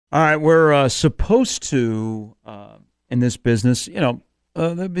All right, we're supposed to, in this business,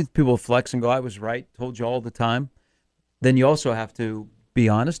 there'll be people flex and go, I was right, told you all the time. Then you also have to be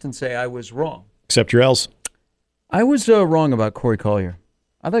honest and say, I was wrong. Accept your L's. I was wrong about Corey Collier.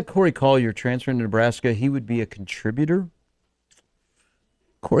 I thought Corey Collier transferring to Nebraska, he would be a contributor.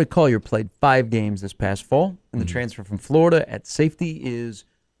 Corey Collier played 5 games this past fall, and the transfer from Florida at safety is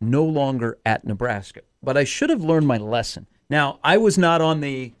no longer at Nebraska. But I should have learned my lesson. Now, I was not on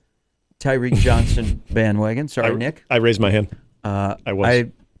the Tyreek Johnson bandwagon. Sorry, Nick. I raised my hand. I was.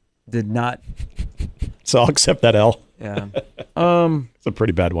 I did not. So I'll accept that L. Yeah. It's a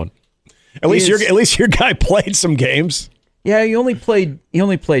pretty bad one. At least your guy played some games. Yeah, he only played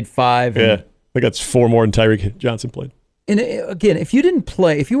 5. Yeah. I think that's 4 more than Tyreek Johnson played. And again, if you didn't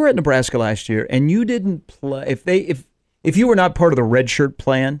play, if you were at Nebraska last year and you didn't play, if you were not part of the red shirt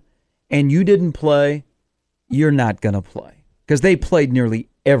plan and you didn't play, you're not going to play because they played nearly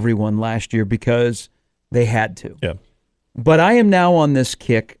everyone last year because they had to. Yeah. But I am now on this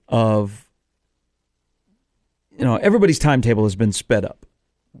kick of, everybody's timetable has been sped up.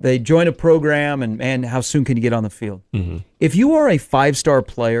 They join a program and, man, how soon can you get on the field? Mm-hmm. If you are a 5-star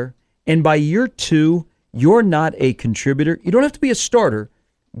player and by year 2, you're not a contributor, you don't have to be a starter,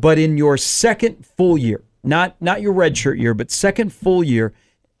 but in your second full year, not your redshirt year, but second full year,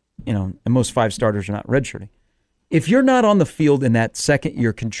 and most 5-starters are not redshirting. If you're not on the field in that second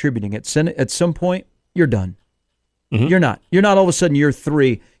year contributing, at some point, you're done. Mm-hmm. You're not. You're not all of a sudden year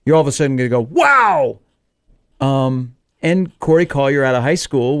 3, you're all of a sudden going to go, wow! And Corey Collier out of high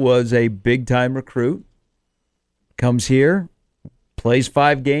school was a big-time recruit, comes here, plays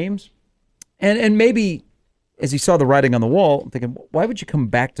 5 games, and maybe as he saw the writing on the wall, I'm thinking, why would you come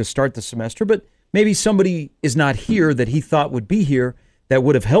back to start the semester? But maybe somebody is not here that he thought would be here that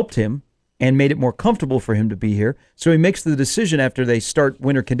would have helped him and made it more comfortable for him to be here. So he makes the decision after they start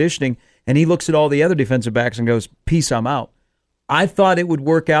winter conditioning, and he looks at all the other defensive backs and goes, peace, I'm out. I thought it would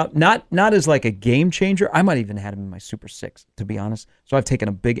work out, not as like a game changer. I might even have him in my Super 6, to be honest. So I've taken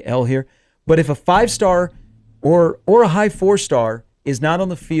a big L here. But if a 5-star or a high 4-star is not on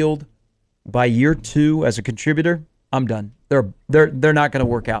the field by year 2 as a contributor, I'm done. They're not going to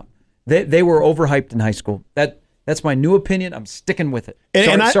work out. They were overhyped in high school. That's my new opinion. I'm sticking with it.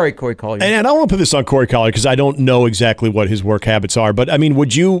 Sorry, Corey Collier. And I don't want to put this on Corey Collier because I don't know exactly what his work habits are. But I memean,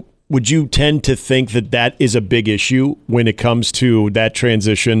 would you tend to think that is a big issue when it comes to that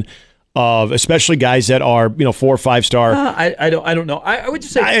transition of especially guys that are 4 or 5-star? I don't know. I would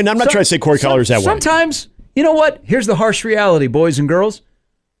just say, and I'm not trying to say Corey Collier is that way. Sometimes, you know what? Here's the harsh reality, boys and girls.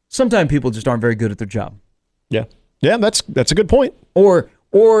 Sometimes people just aren't very good at their job. Yeah, that's a good point. Or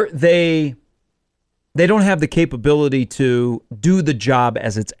they don't have the capability to do the job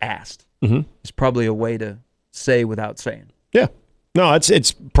as it's asked. Mm-hmm. It's probably a way to say without saying. Yeah. No,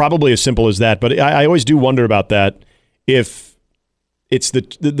 it's probably as simple as that. But I always do wonder about that. If it's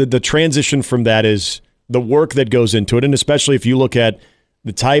the transition from that is the work that goes into it, and especially if you look at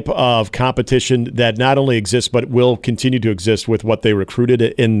the type of competition that not only exists but will continue to exist with what they recruited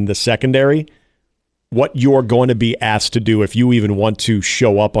in the secondary, what you're going to be asked to do if you even want to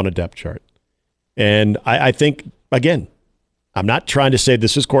show up on a depth chart. And I think, again, I'm not trying to say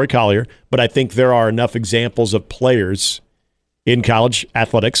this is Corey Collier, but I think there are enough examples of players in college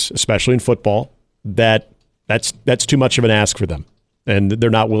athletics, especially in football, that's too much of an ask for them, and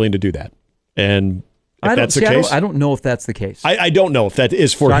they're not willing to do that. And if that's the case, I don't know if that's the case. I don't know if that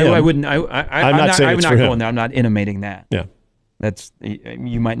is for him. I wouldn't. I'm not saying it's for him. Going there. I'm not intimating that. Yeah,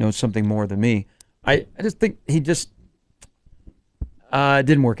 you might know something more than me. I just think he just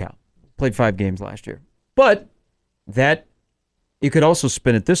didn't work out. Played 5 games last year, but that you could also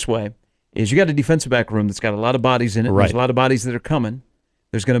spin it this way. Is you got a defensive back room that's got a lot of bodies in it. Right. There's a lot of bodies that are coming.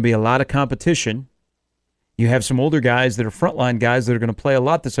 There's going to be a lot of competition. You have some older guys that are frontline guys that are going to play a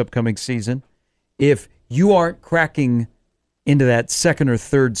lot this upcoming season. If you aren't cracking into that second or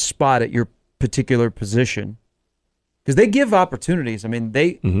third spot at your particular position, because they give opportunities. I mean,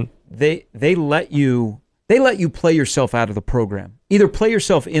 they let you play yourself out of the program. Either play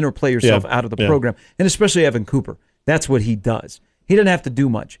yourself in or play yourself out of the program. And especially Evan Cooper. That's what he does. He doesn't have to do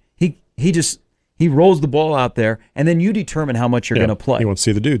much. He rolls the ball out there, and then you determine how much you're going to play. He wants to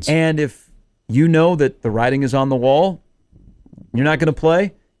see the dudes. And if you know that the writing is on the wall, you're not going to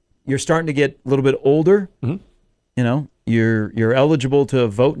play. You're starting to get a little bit older. Mm-hmm. You're eligible to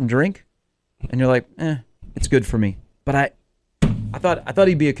vote and drink, and you're like, it's good for me. But I thought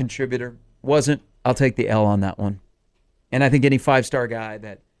he'd be a contributor. Wasn't. I'll take the L on that one. And I think any 5-star guy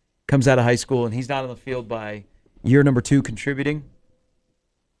that comes out of high school and he's not on the field by year number 2 contributing,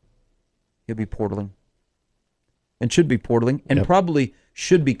 he'll be portaling. and should be portaling, and probably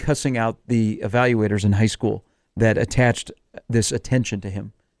should be cussing out the evaluators in high school that attached this attention to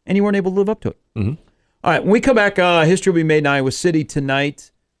him, and you weren't able to live up to it. Mm-hmm. All right, when we come back, history will be made in Iowa City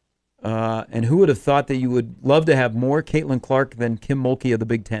tonight, and who would have thought that you would love to have more Caitlin Clark than Kim Mulkey of the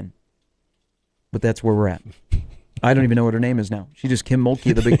Big Ten? But that's where we're at. I don't even know what her name is now. She's just Kim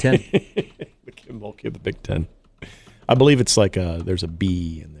Mulkey of the Big Ten. The Kim Mulkey of the Big Ten. I believe it's like there's a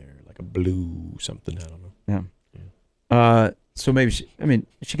B in there, like a blue something. I don't know. Yeah. So maybe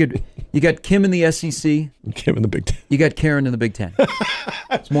she could. You got Kim in the SEC. Kim in the Big Ten. You got Karen in the Big Ten.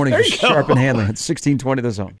 It's morning for Sharp and Handler at 1620 The Zone.